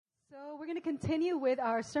we're going to continue with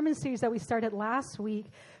our sermon series that we started last week.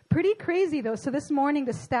 Pretty crazy, though. So this morning,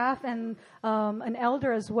 the staff and an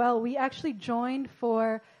elder as well, we actually joined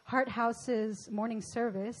for Heart House's morning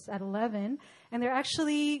service at 11. And they're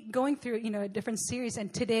actually going through, a different series.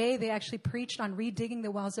 And today, they actually preached on redigging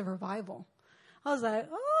the wells of revival. I was like,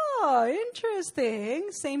 oh,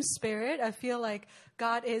 interesting. Same spirit. I feel like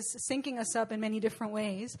God is syncing us up in many different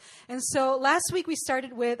ways. And so last week we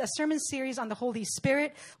started with a sermon series on the Holy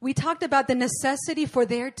Spirit. We talked about the necessity for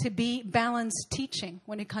there to be balanced teaching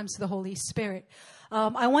when it comes to the Holy Spirit.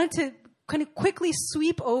 I wanted to kind of quickly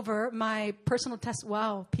sweep over my personal test.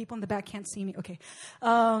 Wow, people in the back can't see me. Okay.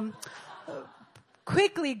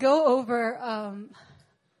 Quickly go over.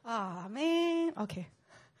 Man. Okay.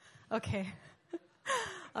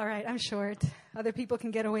 All right, I'm short. Other people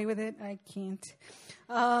can get away with it. I can't.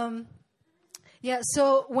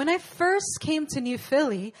 So when I first came to New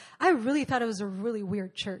Philly, I really thought it was a really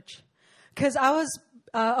weird church. Because I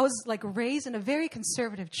was like raised in a very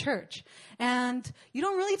conservative church. And you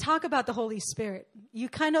don't really talk about the Holy Spirit. You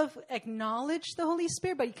kind of acknowledge the Holy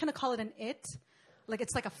Spirit, but you kind of call it an it. Like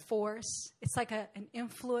it's like a force. It's like an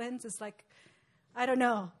influence. It's like, I don't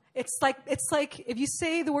know. It's like if you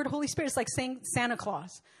say the word Holy Spirit, it's like saying Santa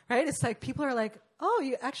Claus, right? It's like people are like, oh,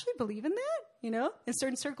 you actually believe in that? In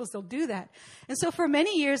certain circles, they'll do that. And so for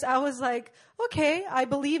many years, I was like, okay, I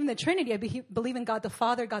believe in the Trinity. I believe in God the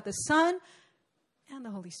Father, God the Son, and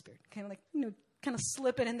the Holy Spirit. Kind of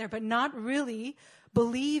slip it in there, but not really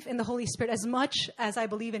believe in the Holy Spirit as much as I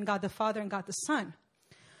believe in God the Father and God the Son.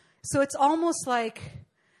 So it's almost like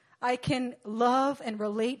I can love and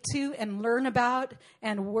relate to and learn about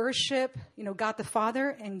and worship, God the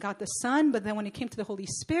Father and God the Son. But then when it came to the Holy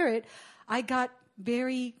Spirit, I got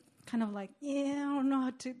very kind of like, I don't know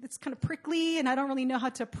how to, it's kind of prickly and I don't really know how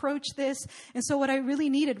to approach this. And so what I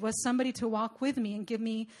really needed was somebody to walk with me and give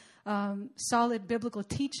me solid biblical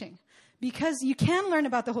teaching. Because you can learn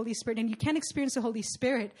about the Holy Spirit and you can experience the Holy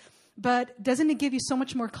Spirit, but doesn't it give you so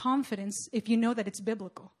much more confidence if you know that it's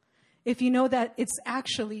biblical? If you know that it's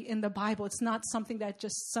actually in the Bible, it's not something that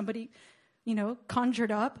just somebody,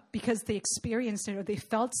 conjured up because they experienced it or they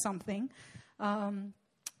felt something.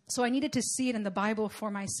 So I needed to see it in the Bible for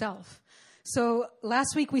myself. So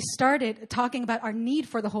last week we started talking about our need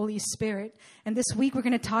for the Holy Spirit. And this week we're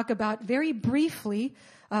going to talk about very briefly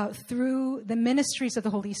through the ministries of the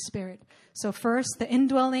Holy Spirit. So first, the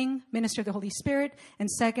indwelling ministry of the Holy Spirit. And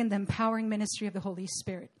second, the empowering ministry of the Holy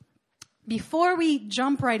Spirit. Before we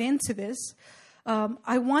jump right into this,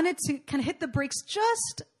 I wanted to kind of hit the brakes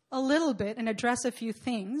just a little bit and address a few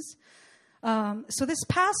things. So this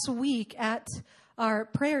past week at our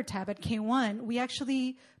prayer tab at K1, we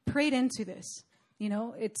actually prayed into this.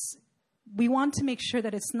 We want to make sure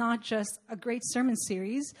that it's not just a great sermon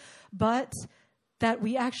series, but that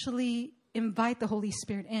we actually invite the Holy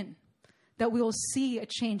Spirit in, that we will see a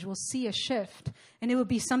change, we'll see a shift, and it would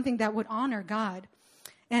be something that would honor God.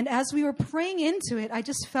 And as we were praying into it, I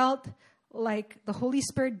just felt like the Holy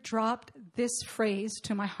Spirit dropped this phrase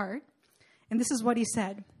to my heart. And this is what he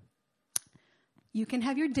said. You can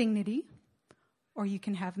have your dignity or you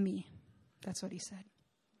can have me. That's what he said.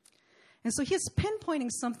 And so he's pinpointing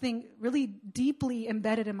something really deeply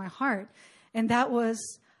embedded in my heart. And that was,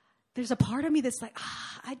 there's a part of me that's like,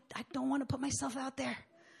 I don't want to put myself out there.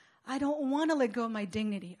 I don't want to let go of my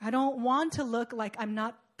dignity. I don't want to look like I'm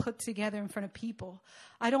not put together in front of people.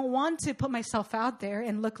 I don't want to put myself out there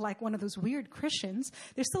and look like one of those weird Christians.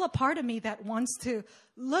 There's still a part of me that wants to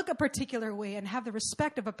look a particular way and have the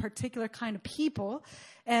respect of a particular kind of people.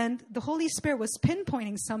 And the Holy Spirit was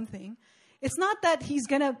pinpointing something. It's not that he's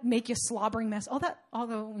going to make you a slobbering mess.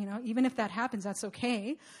 Although, even if that happens, that's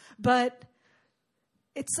okay. But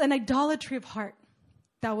it's an idolatry of heart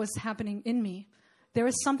that was happening in me. There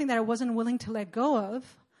was something that I wasn't willing to let go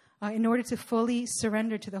of in order to fully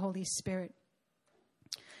surrender to the Holy Spirit.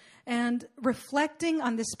 And reflecting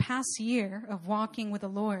on this past year of walking with the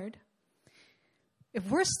Lord, if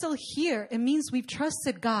we're still here, it means we've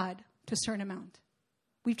trusted God to a certain amount.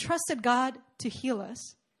 We've trusted God to heal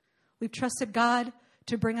us. We've trusted God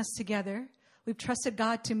to bring us together. We've trusted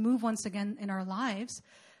God to move once again in our lives.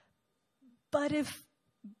 But if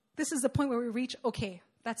this is the point where we reach, okay,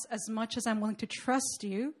 that's as much as I'm willing to trust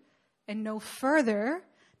you and no further,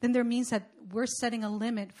 then there means that we're setting a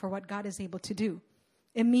limit for what God is able to do.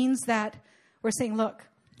 It means that we're saying, look,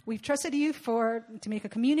 we've trusted you to make a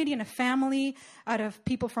community and a family out of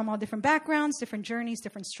people from all different backgrounds, different journeys,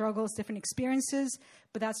 different struggles, different experiences,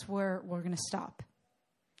 but that's where we're going to stop.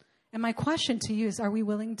 And my question to you is, are we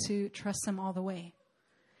willing to trust him all the way?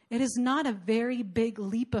 It is not a very big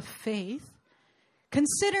leap of faith,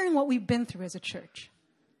 considering what we've been through as a church.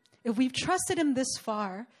 If we've trusted him this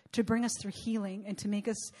far to bring us through healing and to make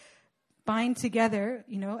us bind together,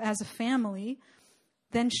 as a family,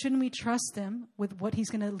 then shouldn't we trust him with what he's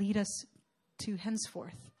going to lead us to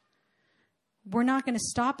henceforth? We're not going to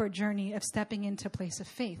stop our journey of stepping into a place of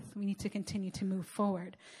faith. We need to continue to move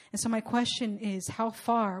forward. And so my question is, how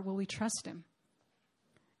far will we trust him?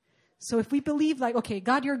 So if we believe okay,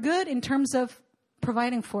 God, you're good in terms of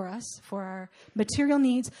providing for us, for our material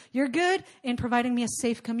needs. You're good in providing me a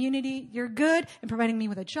safe community. You're good in providing me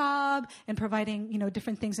with a job and providing,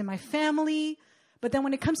 different things in my family. But then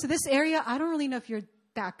when it comes to this area, I don't really know if you're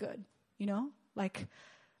that good,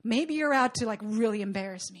 maybe you're out to really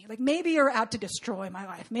embarrass me. Maybe you're out to destroy my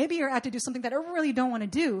life. Maybe you're out to do something that I really don't want to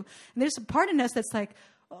do. And there's a part in us that's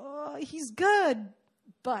oh, he's good.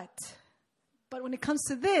 But when it comes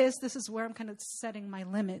to this is where I'm kind of setting my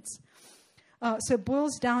limits. So it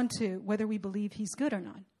boils down to whether we believe he's good or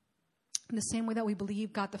not. In the same way that we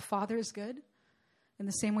believe God the Father is good, in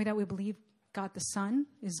the same way that we believe God the Son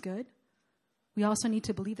is good, we also need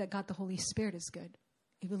to believe that God the Holy Spirit is good.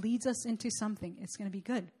 If he leads us into something, it's going to be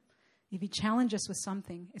good. If he challenges us with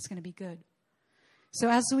something, it's going to be good. So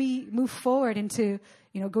as we move forward into,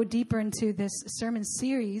 go deeper into this sermon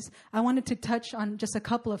series, I wanted to touch on just a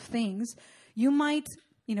couple of things. You might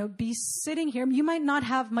be sitting here. You might not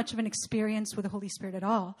have much of an experience with the Holy Spirit at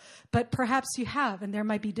all, but perhaps you have, and there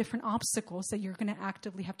might be different obstacles that you're going to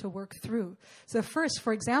actively have to work through. So first,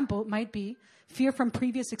 for example, might be fear from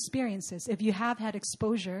previous experiences. If you have had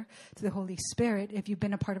exposure to the Holy Spirit, if you've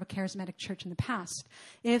been a part of a charismatic church in the past,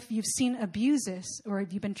 if you've seen abuses, or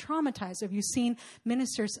if you've been traumatized, or if you've seen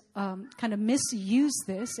ministers kind of misuse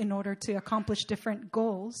this in order to accomplish different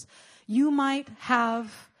goals, you might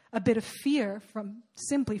have a bit of fear from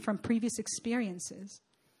previous experiences.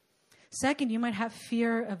 Second, you might have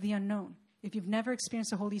fear of the unknown. If you've never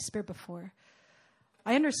experienced the Holy Spirit before,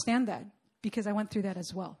 I understand that because I went through that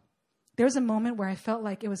as well. There was a moment where I felt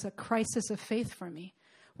like it was a crisis of faith for me,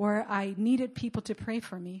 where I needed people to pray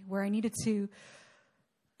for me, where I needed to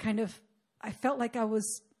I felt like I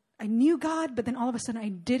knew God, but then all of a sudden I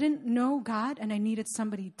didn't know God, and I needed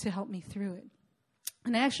somebody to help me through it.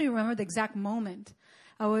 And I actually remember the exact moment.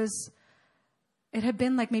 It had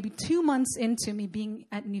been maybe 2 months into me being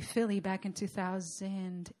at New Philly back in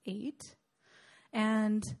 2008.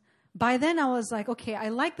 And by then I was okay, I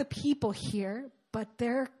like the people here, but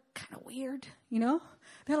they're kind of weird, They're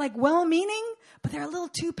well-meaning, but they're a little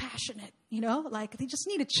too passionate, They just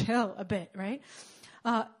need to chill a bit, right?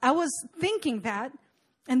 I was thinking that,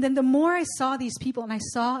 and then the more I saw these people and I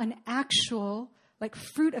saw an actual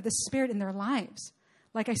fruit of the Spirit in their lives,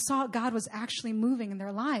 I saw God was actually moving in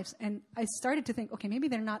their lives. And I started to think, okay, maybe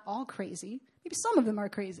they're not all crazy. Maybe some of them are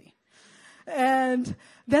crazy. And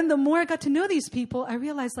then the more I got to know these people, I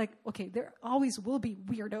realized okay, there always will be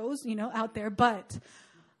weirdos, out there. But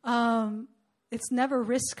it's never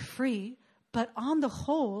risk-free. But on the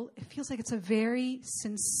whole, it feels like it's a very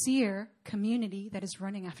sincere community that is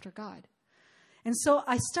running after God. And so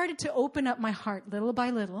I started to open up my heart little by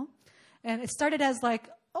little. And it started as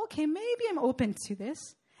okay, maybe I'm open to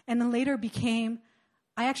this. And then later became,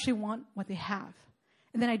 I actually want what they have.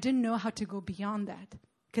 And then I didn't know how to go beyond that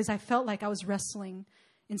because I felt like I was wrestling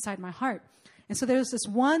inside my heart. And so there was this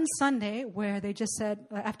one Sunday where they just said,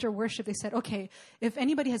 after worship, they said, okay, if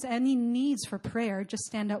anybody has any needs for prayer, just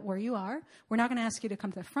stand up where you are. We're not going to ask you to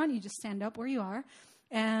come to the front. You just stand up where you are.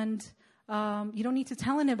 And you don't need to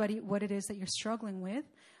tell anybody what it is that you're struggling with.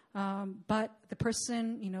 But the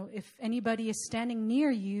person, if anybody is standing near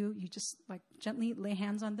you, you just gently lay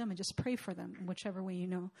hands on them and just pray for them in whichever way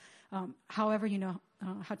however you know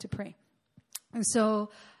how to pray. And so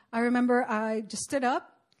I remember I just stood up.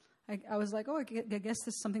 I was I guess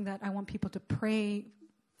this is something that I want people to pray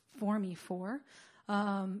for me for.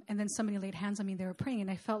 And then somebody laid hands on me. They were praying.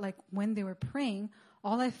 And I felt like when they were praying,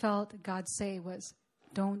 all I felt God say was,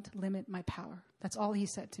 don't limit my power. That's all he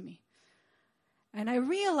said to me. And I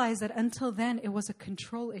realized that until then, it was a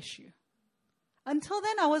control issue. Until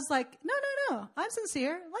then, I was no, I'm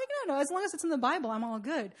sincere. No, as long as it's in the Bible, I'm all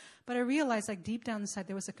good. But I realized deep down inside,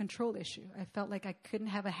 there was a control issue. I felt like I couldn't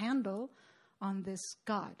have a handle on this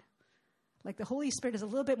God. The Holy Spirit is a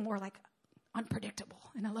little bit more unpredictable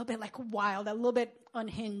and a little bit wild, a little bit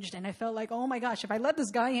unhinged. And I felt oh my gosh, if I let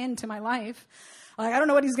this guy into my life, I don't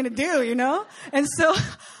know what he's going to do, And so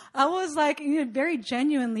I was very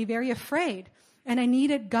genuinely, very afraid. And I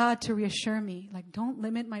needed God to reassure me, don't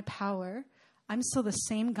limit my power. I'm still the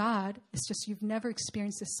same God. It's just you've never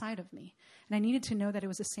experienced this side of me. And I needed to know that it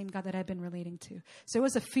was the same God that I've been relating to. So it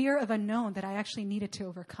was a fear of unknown that I actually needed to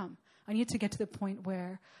overcome. I needed to get to the point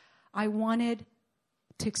where I wanted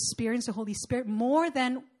to experience the Holy Spirit more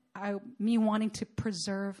than me wanting to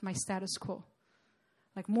preserve my status quo.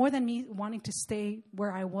 Like more than me wanting to stay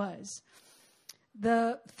where I was.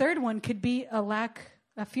 The third one could be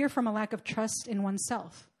a fear from a lack of trust in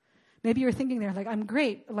oneself. Maybe you're thinking there, like, I'm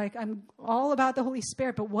great. Like, I'm all about the Holy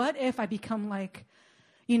Spirit. But what if I become like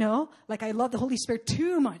I love the Holy Spirit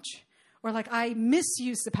too much? Or like I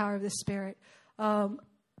misuse the power of the Spirit.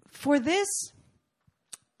 For this,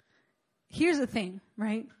 here's the thing,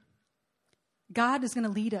 right? God is going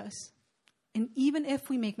to lead us. And even if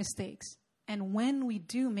we make mistakes, and when we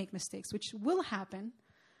do make mistakes, which will happen,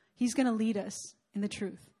 He's going to lead us in the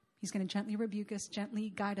truth. He's going to gently rebuke us, gently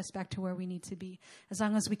guide us back to where we need to be. As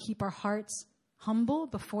long as we keep our hearts humble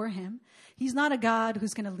before Him. He's not a God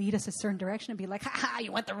who's going to lead us a certain direction and be like, ha,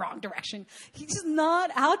 you went the wrong direction. He's not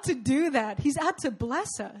out to do that. He's out to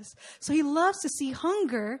bless us. So He loves to see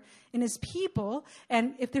hunger in His people.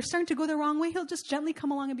 And if they're starting to go the wrong way, He'll just gently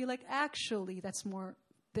come along and be like, actually, that's more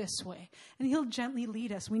this way. And He'll gently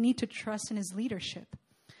lead us. We need to trust in His leadership.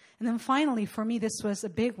 And then finally, for me, this was a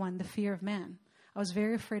big one, the fear of man. I was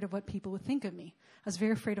very afraid of what people would think of me. I was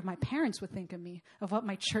very afraid of my parents would think of me, of what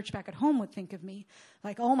my church back at home would think of me.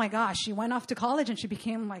 Like, oh my gosh, she went off to college and she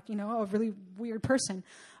became like, a really weird person.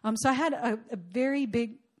 So I had a very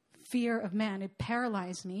big fear of man. It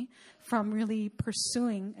paralyzed me from really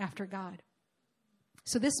pursuing after God.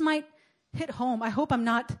 So this might hit home. I hope I'm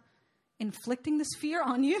not inflicting this fear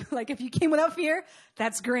on you. Like if you came without fear,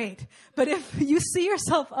 that's great. But if you see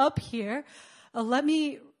yourself up here, let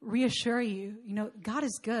me reassure you, God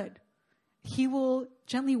is good. He will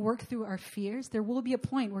gently work through our fears. There will be a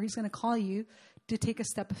point where He's going to call you to take a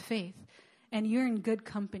step of faith. And you're in good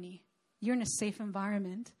company. You're in a safe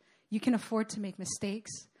environment. You can afford to make mistakes.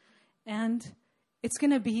 And it's going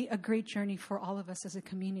to be a great journey for all of us as a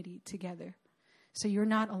community together. So you're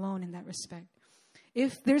not alone in that respect.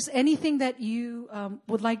 If there's anything that you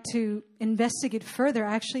would like to investigate further,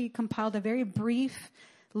 I actually compiled a very brief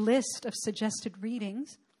list of suggested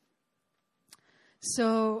readings.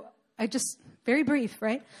 So very brief,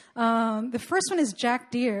 right? The first one is Jack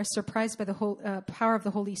Deere, Surprised by the Power of the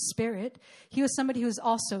Holy Spirit. He was somebody who was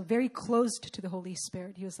also very closed to the Holy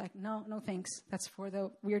Spirit. He was like, no thanks. That's for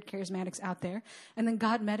the weird charismatics out there. And then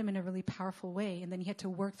God met him in a really powerful way. And then he had to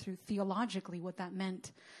work through theologically what that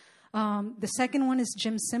meant. The second one is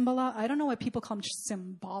Jim Cymbala. I don't know why people call him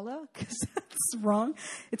Cymbala, because that's wrong.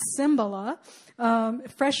 It's Cymbala.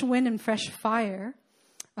 Fresh Wind and Fresh Fire.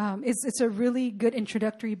 It's a really good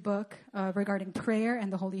introductory book regarding prayer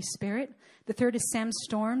and the Holy Spirit. The third is Sam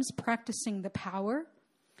Storms, Practicing the Power.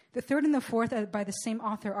 The third and the fourth are by the same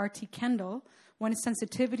author, R.T. Kendall. One is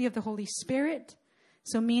Sensitivity of the Holy Spirit.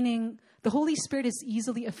 So meaning the Holy Spirit is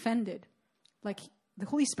easily offended. Like the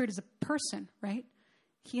Holy Spirit is a person, right?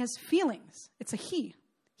 He has feelings. It's a he.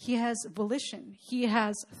 He has volition. He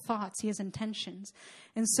has thoughts. He has intentions.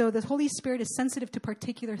 And so the Holy Spirit is sensitive to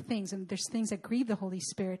particular things. And there's things that grieve the Holy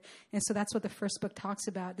Spirit. And so that's what the first book talks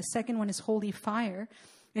about. The second one is Holy Fire.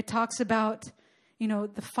 It talks about,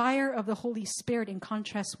 the fire of the Holy Spirit in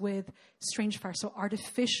contrast with strange fire. So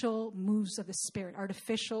artificial moves of the Spirit.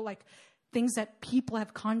 Artificial, like things that people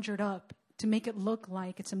have conjured up to make it look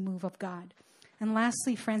like it's a move of God. And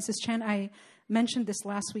lastly, Francis Chan, I mentioned this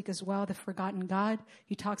last week as well, the forgotten God.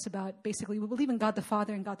 He talks about basically we believe in God the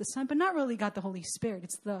Father and God the Son, but not really God the Holy Spirit.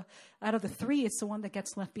 It's out of the three, it's the one that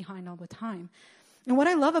gets left behind all the time. And what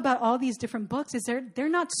I love about all these different books is they're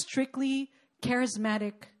not strictly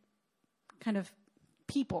charismatic kind of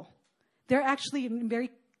people. They're actually in very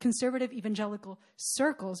conservative evangelical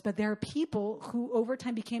circles, but there are people who over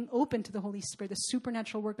time became open to the Holy Spirit, the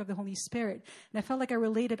supernatural work of the Holy Spirit. And I felt like I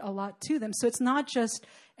related a lot to them. So it's not just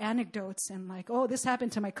anecdotes and like, oh, this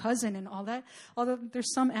happened to my cousin and all that. Although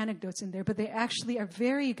there's some anecdotes in there, but they actually are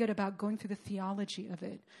very good about going through the theology of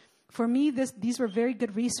it. For me, these were very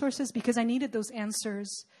good resources because I needed those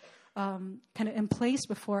answers kind of in place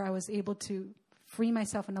before I was able to free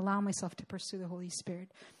myself and allow myself to pursue the Holy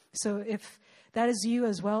Spirit. So if that is you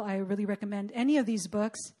as well, I really recommend any of these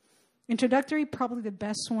books. Introductory, probably the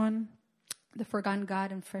best one. The Forgotten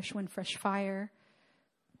God and Fresh Wind, Fresh Fire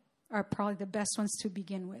are probably the best ones to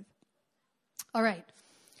begin with. All right.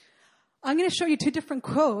 I'm going to show you two different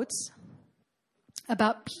quotes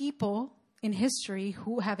about people in history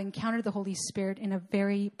who have encountered the Holy Spirit in a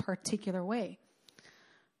very particular way.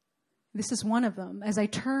 This is one of them. As I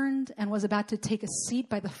turned and was about to take a seat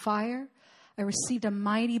by the fire, I received a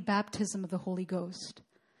mighty baptism of the Holy Ghost.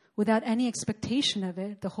 Without any expectation of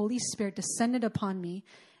it, the Holy Spirit descended upon me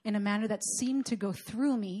in a manner that seemed to go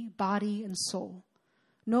through me, body and soul.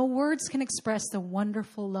 No words can express the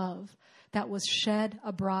wonderful love that was shed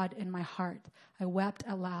abroad in my heart. I wept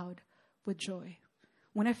aloud with joy.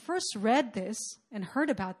 When I first read this and heard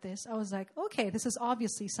about this, I was like, okay, this is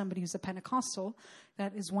obviously somebody who's a Pentecostal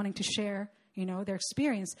that is wanting to share, their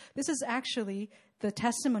experience. This is actually the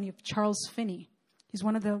testimony of Charles Finney. He's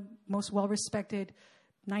one of the most well-respected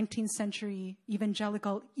 19th century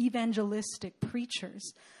evangelistic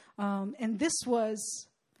preachers. And this was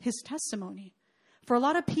his testimony. For a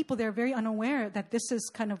lot of people, they're very unaware that this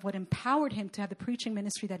is kind of what empowered him to have the preaching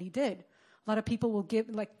ministry that he did. A lot of people will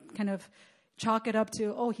chalk it up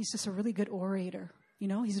to, oh, he's just a really good orator.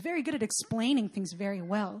 He's very good at explaining things very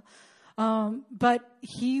well. But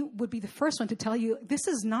he would be the first one to tell you, this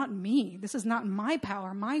is not me. This is not my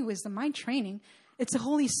power, my wisdom, my training. It's the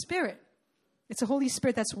Holy Spirit. It's the Holy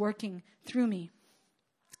Spirit that's working through me.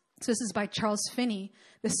 So this is by Charles Finney.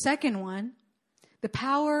 The second one, the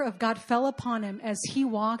power of God fell upon him as he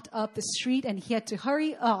walked up the street, and he had to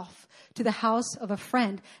hurry off to the house of a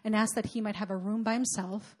friend and ask that he might have a room by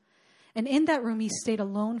himself. And in that room, he stayed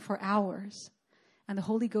alone for hours. And the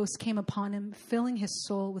Holy Ghost came upon him, filling his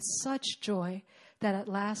soul with such joy that at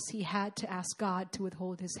last he had to ask God to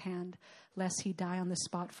withhold his hand, lest he die on the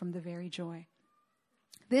spot from the very joy.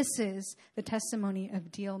 This is the testimony of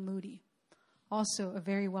D.L. Moody, also a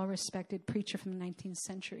very well-respected preacher from the 19th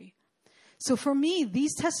century. So for me,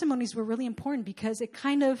 these testimonies were really important because it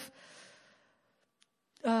kind of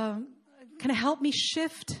helped me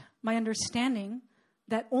shift my understanding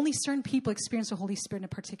that only certain people experience the Holy Spirit in a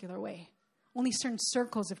particular way. Only certain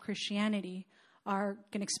circles of Christianity are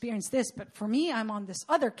going to experience this. But for me, I'm on this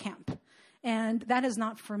other camp. And that is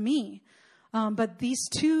not for me. But these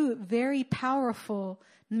two very powerful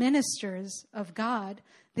ministers of God,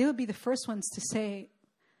 they would be the first ones to say,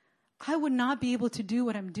 I would not be able to do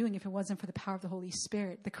what I'm doing if it wasn't for the power of the Holy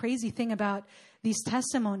Spirit. The crazy thing about these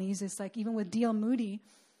testimonies is even with D.L. Moody,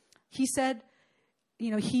 he said,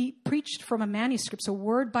 he preached from a manuscript. So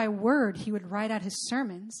word by word, he would write out his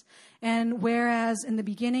sermons. And whereas in the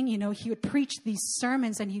beginning, he would preach these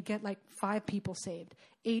sermons and he'd get 5 people saved,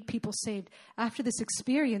 8 people saved. After this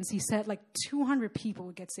experience, he said 200 people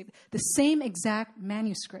would get saved. The same exact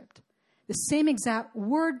manuscript, the same exact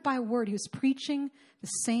word by word. He was preaching the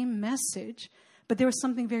same message, but there was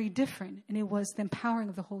something very different, and it was the empowering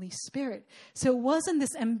of the Holy Spirit. So it wasn't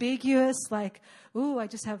this ambiguous, ooh, I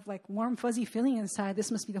just have warm, fuzzy feeling inside. This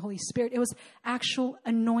must be the Holy Spirit. It was actual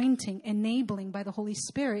anointing, enabling by the Holy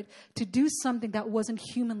Spirit to do something that wasn't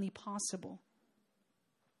humanly possible.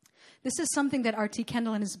 This is something that R.T.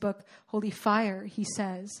 Kendall in his book, Holy Fire, he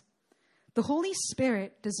says, the Holy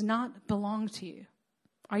Spirit does not belong to you.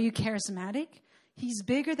 Are you charismatic? He's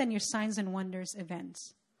bigger than your signs and wonders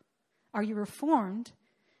events. Are you reformed?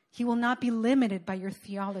 He will not be limited by your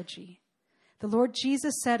theology. The Lord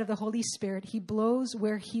Jesus said of the Holy Spirit, he blows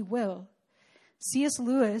where he will. C.S.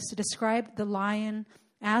 Lewis described the lion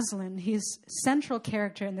Aslan, his central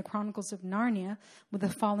character in the Chronicles of Narnia, with the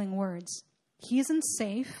following words. He isn't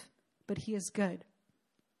safe, but he is good.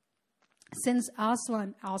 Since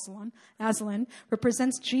Aslan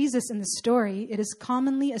represents Jesus in the story, it is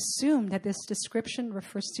commonly assumed that this description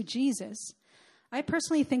refers to Jesus. I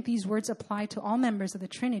personally think these words apply to all members of the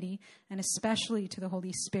Trinity and especially to the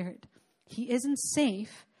Holy Spirit. He isn't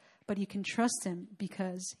safe, but you can trust him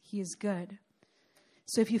because he is good.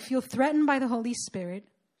 So if you feel threatened by the Holy Spirit,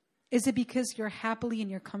 is it because you're happily in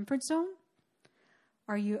your comfort zone?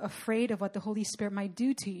 Are you afraid of what the Holy Spirit might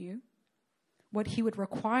do to you, what he would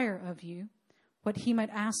require of you, what he might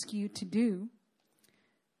ask you to do?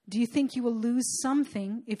 Do you think you will lose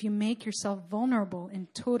something if you make yourself vulnerable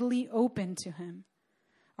and totally open to him?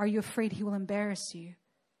 Are you afraid he will embarrass you?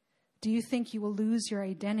 Do you think you will lose your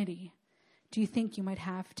identity? Do you think you might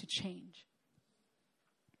have to change?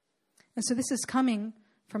 And so this is coming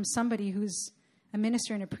from somebody who's a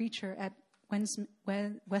minister and a preacher at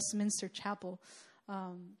Westminster Chapel.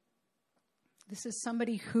 This is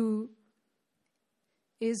somebody who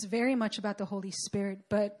is very much about the Holy Spirit,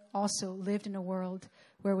 but also lived in a world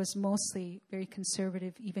where it was mostly very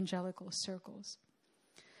conservative evangelical circles.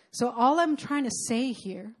 So all I'm trying to say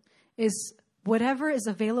here is whatever is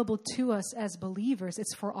available to us as believers,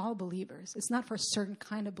 it's for all believers. It's not for a certain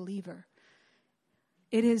kind of believer.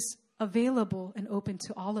 It is available and open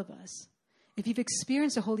to all of us. If you've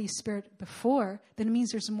experienced the Holy Spirit before, then it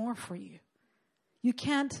means there's more for you. You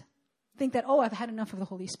can't think that, I've had enough of the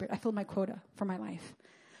Holy Spirit. I filled my quota for my life.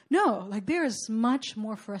 No, there is much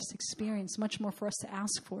more for us to experience, much more for us to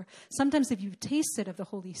ask for. Sometimes if you've tasted of the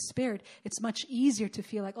Holy Spirit, it's much easier to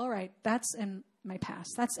feel all right, that's in my past,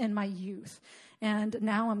 that's in my youth. And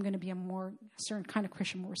now I'm going to be a more certain kind of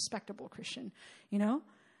Christian, more respectable Christian,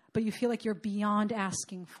 but you feel like you're beyond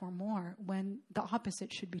asking for more, when the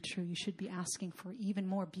opposite should be true. You should be asking for even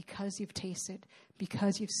more because you've tasted,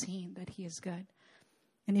 because you've seen that he is good.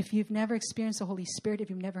 And if you've never experienced the Holy Spirit, if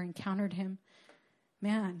you've never encountered him,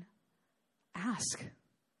 man, ask.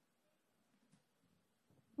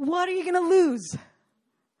 What are you going to lose?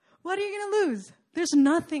 What are you going to lose? There's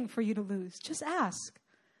nothing for you to lose. Just ask.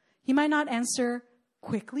 He might not answer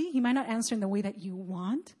quickly. He might not answer in the way that you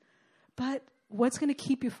want. But what's going to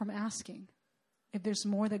keep you from asking if there's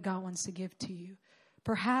more that God wants to give to you?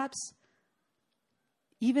 Perhaps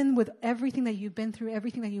even with everything that you've been through,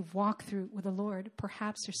 everything that you've walked through with the Lord,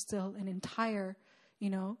 perhaps there's still an entire,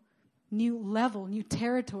 new level, new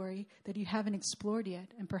territory that you haven't explored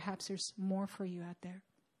yet. And perhaps there's more for you out there.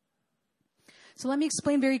 So let me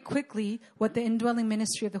explain very quickly what the indwelling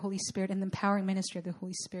ministry of the Holy Spirit and the empowering ministry of the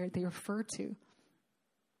Holy Spirit they refer to.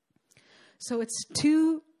 So it's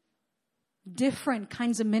two different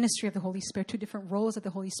kinds of ministry of the Holy Spirit, two different roles that the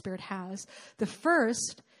Holy Spirit has. The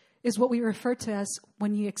first is what we refer to as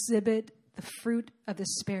when you exhibit the fruit of the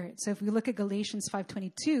Spirit. So if we look at Galatians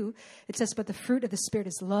 5:22, it says, but the fruit of the Spirit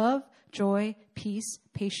is love, joy, peace,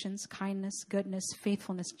 patience, kindness, goodness,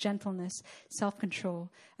 faithfulness, gentleness, self-control.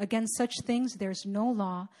 Against such things there is no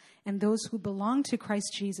law, and those who belong to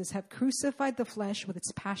Christ Jesus have crucified the flesh with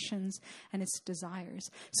its passions and its desires.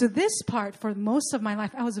 So this part, for most of my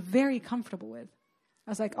life, I was very comfortable with.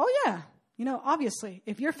 I was like, oh yeah, obviously,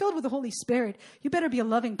 if you're filled with the Holy Spirit, you better be a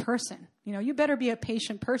loving person. You better be a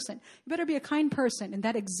patient person. You better be a kind person. And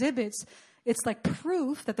that exhibits, it's like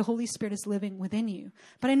proof that the Holy Spirit is living within you.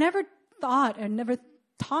 But I never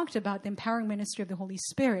talked about the empowering ministry of the Holy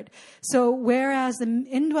Spirit. So whereas the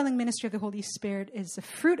indwelling ministry of the Holy Spirit is the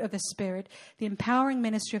fruit of the Spirit, the empowering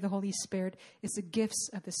ministry of the Holy Spirit is the gifts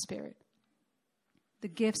of the Spirit. The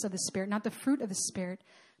gifts of the Spirit, not the fruit of the Spirit,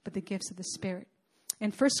 but the gifts of the Spirit. In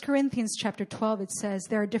 1 Corinthians chapter 12, it says,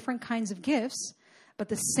 there are different kinds of gifts, but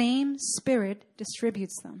the same Spirit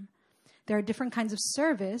distributes them. There are different kinds of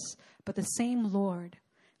service, but the same Lord.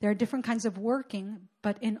 There are different kinds of working,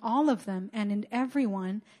 but in all of them and in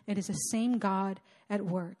everyone, it is the same God at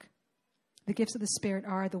work. The gifts of the Spirit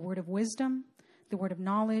are the word of wisdom, the word of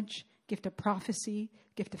knowledge, gift of prophecy,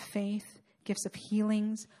 gift of faith, gifts of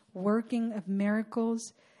healings, working of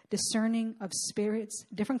miracles, discerning of spirits,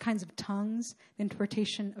 different kinds of tongues, the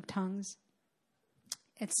interpretation of tongues,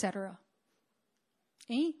 etc.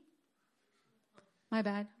 My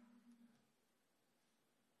bad.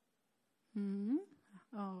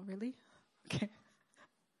 Oh, really? Okay.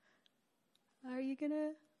 Are you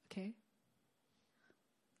gonna? Okay.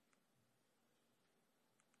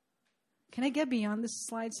 Can I get beyond this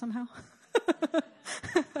slide somehow?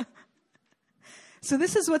 So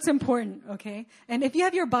this is what's important, okay? And if you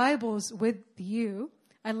have your Bibles with you,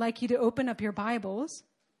 I'd like you to open up your Bibles.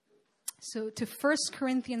 So to 1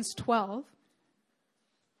 Corinthians 12.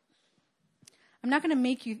 I'm not going to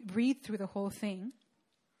make you read through the whole thing.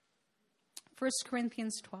 1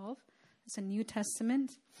 Corinthians 12. It's a New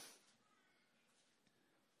Testament.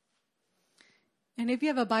 And if you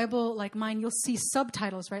have a Bible like mine, you'll see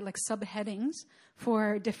subtitles, right? Like subheadings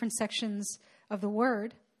for different sections of the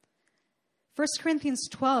Word. 1 Corinthians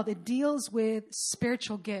 12, it deals with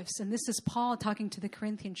spiritual gifts. And this is Paul talking to the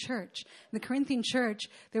Corinthian church. In the Corinthian church,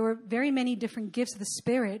 there were very many different gifts of the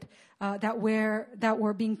Spirit that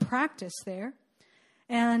were being practiced there.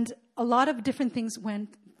 And a lot of different things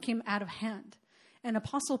came out of hand. And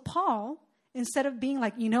Apostle Paul, instead of being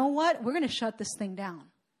like, you know what, we're going to shut this thing down.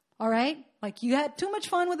 All right? Like, you had too much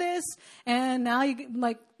fun with this, and now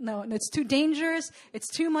no, it's too dangerous. It's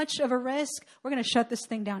too much of a risk. We're going to shut this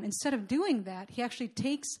thing down. Instead of doing that, he actually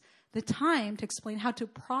takes the time to explain how to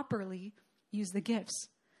properly use the gifts.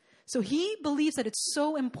 So he believes that it's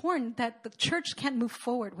so important that the church can't move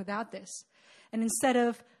forward without this. And instead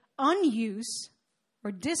of unuse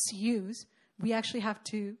or disuse, we actually have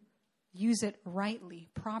to use it rightly.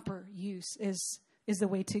 Proper use is the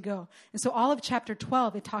way to go. And so all of chapter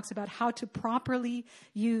 12, it talks about how to properly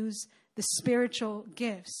use the spiritual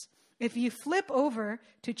gifts. If you flip over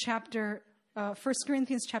to 1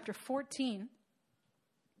 Corinthians chapter 14,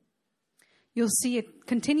 you'll see it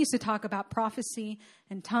continues to talk about prophecy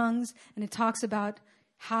and tongues, and it talks about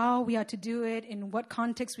how we ought to do it, in what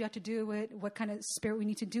context we ought to do it, what kind of spirit we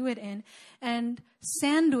need to do it in. And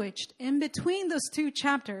sandwiched in between those two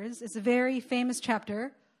chapters is a very famous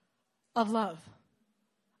chapter of love.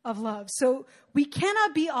 Of love. So we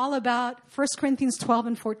cannot be all about 1 Corinthians 12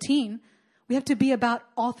 and 14. We have to be about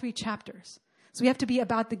all three chapters. So we have to be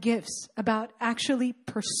about the gifts, about actually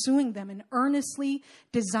pursuing them and earnestly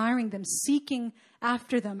desiring them, seeking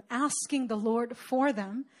after them, asking the Lord for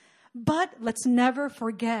them. But let's never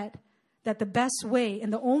forget that the best way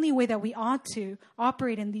and the only way that we ought to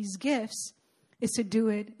operate in these gifts is to do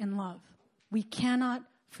it in love. We cannot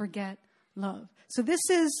forget love. So this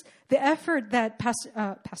is the effort that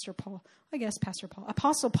Apostle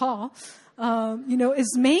Paul,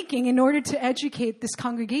 is making in order to educate this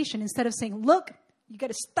congregation. Instead of saying, look, you got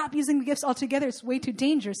to stop using the gifts altogether. It's way too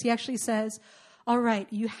dangerous. He actually says, all right,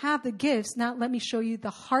 you have the gifts. Now let me show you the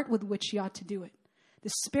heart with which you ought to do it. The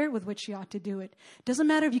spirit with which you ought to do it. Doesn't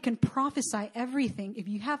matter if you can prophesy everything. If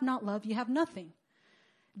you have not love, you have nothing.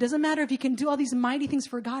 Doesn't matter if you can do all these mighty things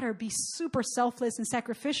for God or be super selfless and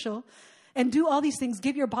sacrificial and do all these things,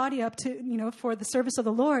 give your body up to, for the service of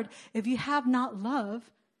the Lord. If you have not love,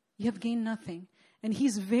 you have gained nothing. And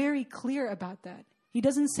he's very clear about that. He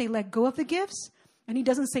doesn't say let go of the gifts, and he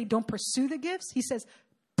doesn't say don't pursue the gifts. He says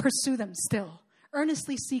pursue them still.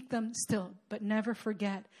 Earnestly seek them still, but never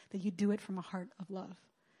forget that you do it from a heart of love.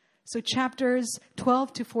 So chapters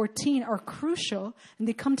 12 to 14 are crucial, and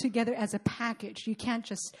they come together as a package. You can't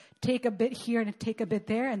just take a bit here and take a bit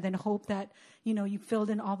there and then hope that, you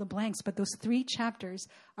filled in all the blanks. But those 3 chapters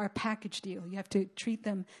are a package deal. You have to treat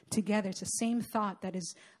them together. It's the same thought that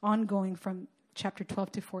is ongoing from chapter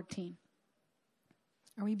 12 to 14.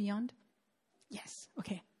 Are we beyond? Yes.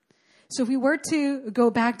 Okay. So if we were to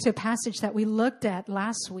go back to a passage that we looked at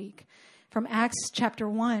last week from Acts chapter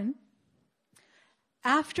 1,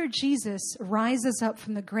 after Jesus rises up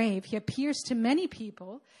from the grave, he appears to many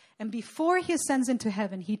people, and before he ascends into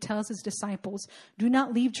heaven, he tells his disciples, do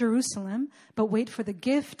not leave Jerusalem, but wait for the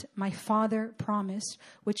gift my Father promised,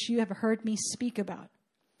 which you have heard me speak about.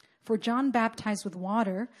 For John baptized with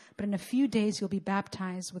water, but in a few days you'll be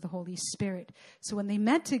baptized with the Holy Spirit. So when they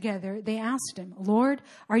met together, they asked him, Lord,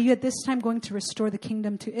 are you at this time going to restore the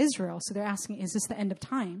kingdom to Israel? So they're asking, is this the end of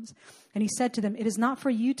times? And he said to them, it is not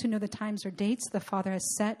for you to know the times or dates the Father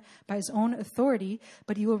has set by his own authority,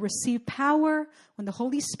 but you will receive power when the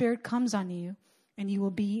Holy Spirit comes on you, and you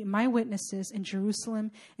will be my witnesses in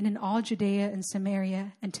Jerusalem and in all Judea and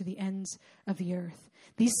Samaria and to the ends of the earth.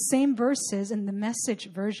 These same verses in the Message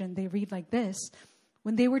version, they read like this.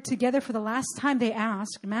 When they were together for the last time, they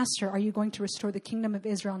asked, Master, are you going to restore the kingdom of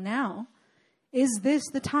Israel now? Is this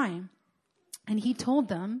the time? And he told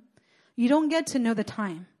them, you don't get to know the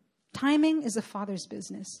time. Timing is the Father's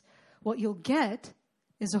business. What you'll get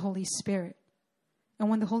is the Holy Spirit. And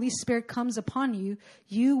when the Holy Spirit comes upon you,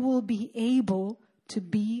 you will be able to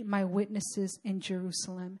be my witnesses in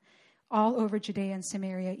Jerusalem, all over Judea and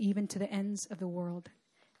Samaria, even to the ends of the world.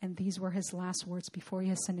 And these were his last words before he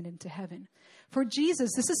ascended into heaven. For Jesus,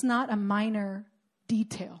 this is not a minor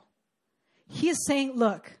detail. He is saying,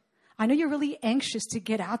 look, I know you're really anxious to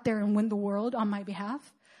get out there and win the world on my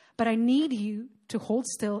behalf, but I need you to hold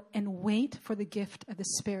still and wait for the gift of the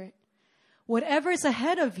Spirit. Whatever is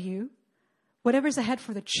ahead of you, whatever is ahead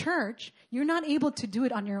for the church, you're not able to do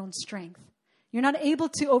it on your own strength. You're not able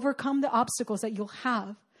to overcome the obstacles that you'll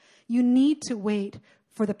have. You need to wait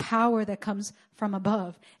for the power that comes from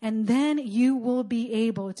above. And then you will be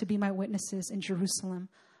able to be my witnesses in Jerusalem,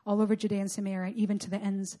 all over Judea and Samaria, even to the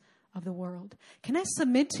ends of the world. Can I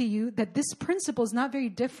submit to you that this principle is not very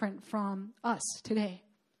different from us today?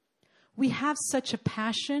 We have such a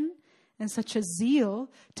passion and such a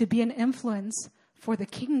zeal to be an influence for the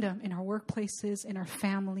kingdom in our workplaces, in our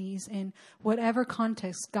families, in whatever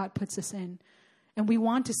context God puts us in. And we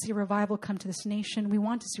want to see revival come to this nation. We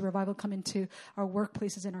want to see revival come into our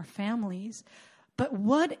workplaces and our families. But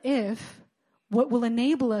what if what will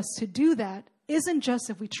enable us to do that isn't just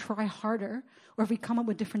if we try harder or if we come up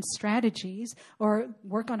with different strategies or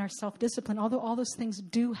work on our self-discipline, although all those things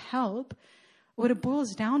do help. What it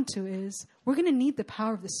boils down to is we're going to need the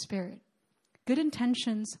power of the Spirit. Good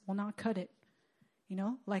intentions will not cut it.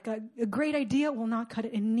 Like a great idea will not cut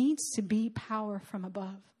it. It needs to be power from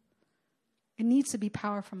above. It needs to be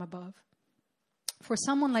power from above. For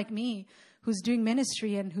someone like me who's doing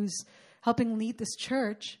ministry and who's helping lead this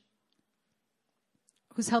church,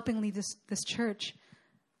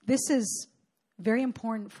 this is very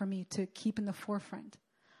important for me to keep in the forefront.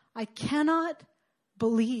 I cannot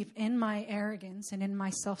believe in my arrogance and in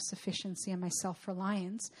my self-sufficiency and my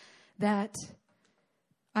self-reliance that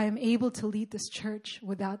I am able to lead this church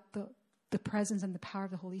without the presence and the power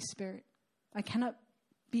of the Holy Spirit. I cannot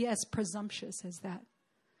be as presumptuous as that.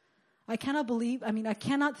 I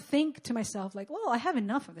cannot think to myself like, well, I have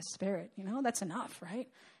enough of the Spirit, that's enough, right?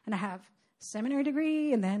 And I have a seminary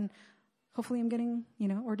degree, and then hopefully I'm getting,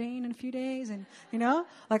 ordained in a few days, and,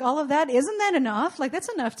 like all of that, isn't that enough? Like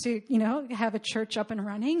that's enough to, have a church up and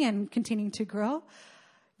running and continuing to grow.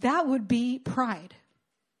 That would be pride.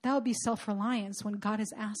 That would be self-reliance when God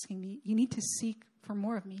is asking me, you need to seek for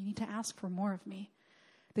more of me. You need to ask for more of me.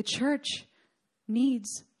 The church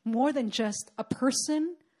needs more than just a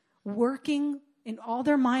person working in all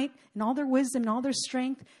their might, in all their wisdom, in all their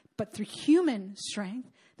strength, but through human strength.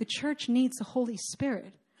 The church needs the Holy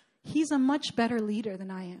Spirit. He's a much better leader than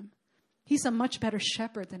I am. He's a much better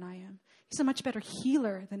shepherd than I am. He's a much better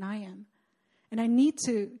healer than I am. And I need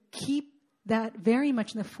to keep that very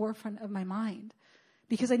much in the forefront of my mind,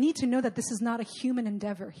 because I need to know that this is not a human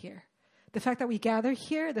endeavor here. The fact that we gather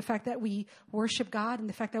here, the fact that we worship God, and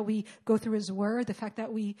the fact that we go through His Word, the fact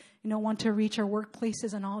that we, want to reach our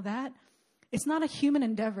workplaces and all that, it's not a human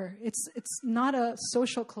endeavor. It's not a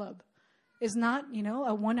social club. It's not,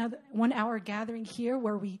 a 1 hour gathering here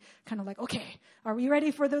where we kind of like, okay, are we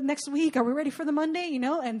ready for the next week? Are we ready for the Monday?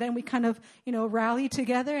 And then we kind of, rally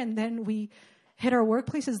together and then we hit our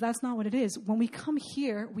workplaces. That's not what it is. When we come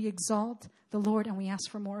here, we exalt the Lord and we ask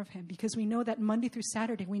for more of Him, because we know that Monday through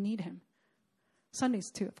Saturday we need Him.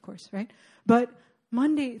 Sundays too, of course, right? But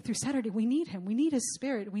Monday through Saturday, we need Him. We need His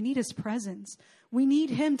Spirit. We need His presence. We need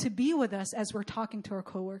Him to be with us as we're talking to our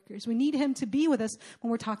coworkers. We need Him to be with us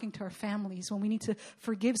when we're talking to our families, when we need to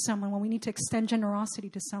forgive someone, when we need to extend generosity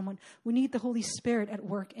to someone. We need the Holy Spirit at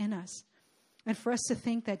work in us. And for us to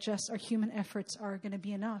think that just our human efforts are going to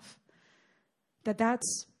be enough,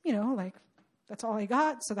 that's, that's all I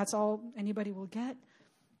got, so that's all anybody will get,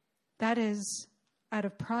 that is out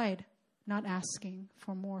of pride, not asking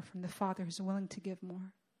for more from the Father who's willing to give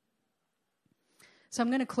more. So I'm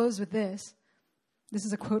going to close with this. This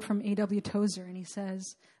is a quote from A.W. Tozer, and he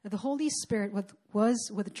says, "The Holy Spirit was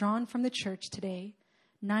withdrawn from the church today,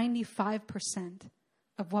 95%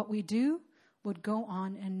 of what we do would go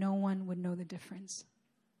on and no one would know the difference."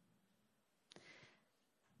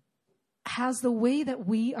 Has the way that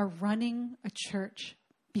we are running a church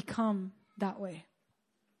become that way?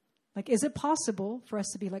 Is it possible for us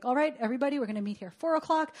to be like, all right, everybody, we're going to meet here at 4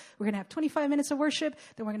 o'clock. We're going to have 25 minutes of worship.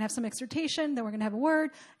 Then we're going to have some exhortation. Then we're going to have a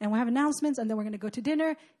word. And we'll have announcements. And then we're going to go to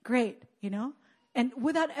dinner. Great, And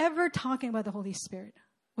without ever talking about the Holy Spirit,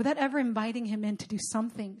 without ever inviting Him in to do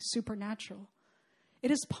something supernatural, it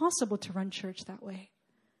is possible to run church that way.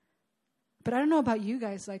 But I don't know about you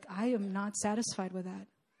guys. I am not satisfied with that.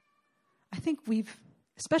 I think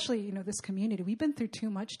especially, this community, we've been through too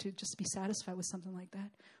much to just be satisfied with something like that.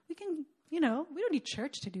 We can, we don't need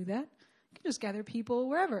church to do that. You can just gather people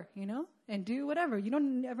wherever, and do whatever. You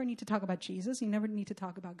don't ever need to talk about Jesus. You never need to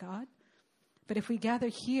talk about God. But if we gather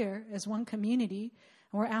here as one community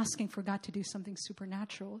and we're asking for God to do something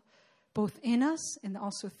supernatural, both in us and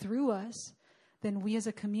also through us, then we as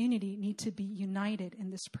a community need to be united in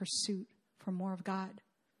this pursuit for more of God.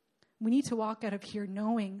 We need to walk out of here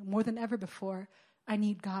knowing more than ever before, I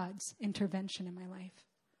need God's intervention in my life.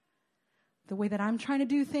 The way that I'm trying to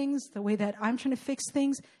do things, the way that I'm trying to fix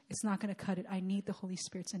things, it's not going to cut it. I need the Holy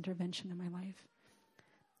Spirit's intervention in my life.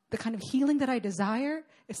 The kind of healing that I desire,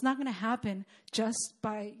 it's not going to happen just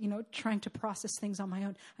by, trying to process things on my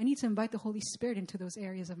own. I need to invite the Holy Spirit into those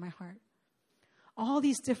areas of my heart. All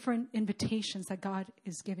these different invitations that God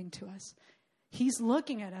is giving to us. He's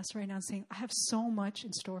looking at us right now and saying, I have so much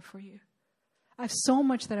in store for you. I have so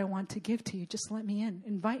much that I want to give to you. Just let me in.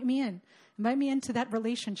 Invite me in. Invite me into that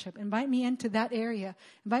relationship. Invite me into that area.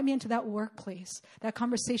 Invite me into that workplace, that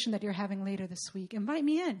conversation that you're having later this week. Invite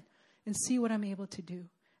me in and see what I'm able to do.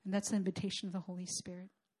 And that's the invitation of the Holy Spirit.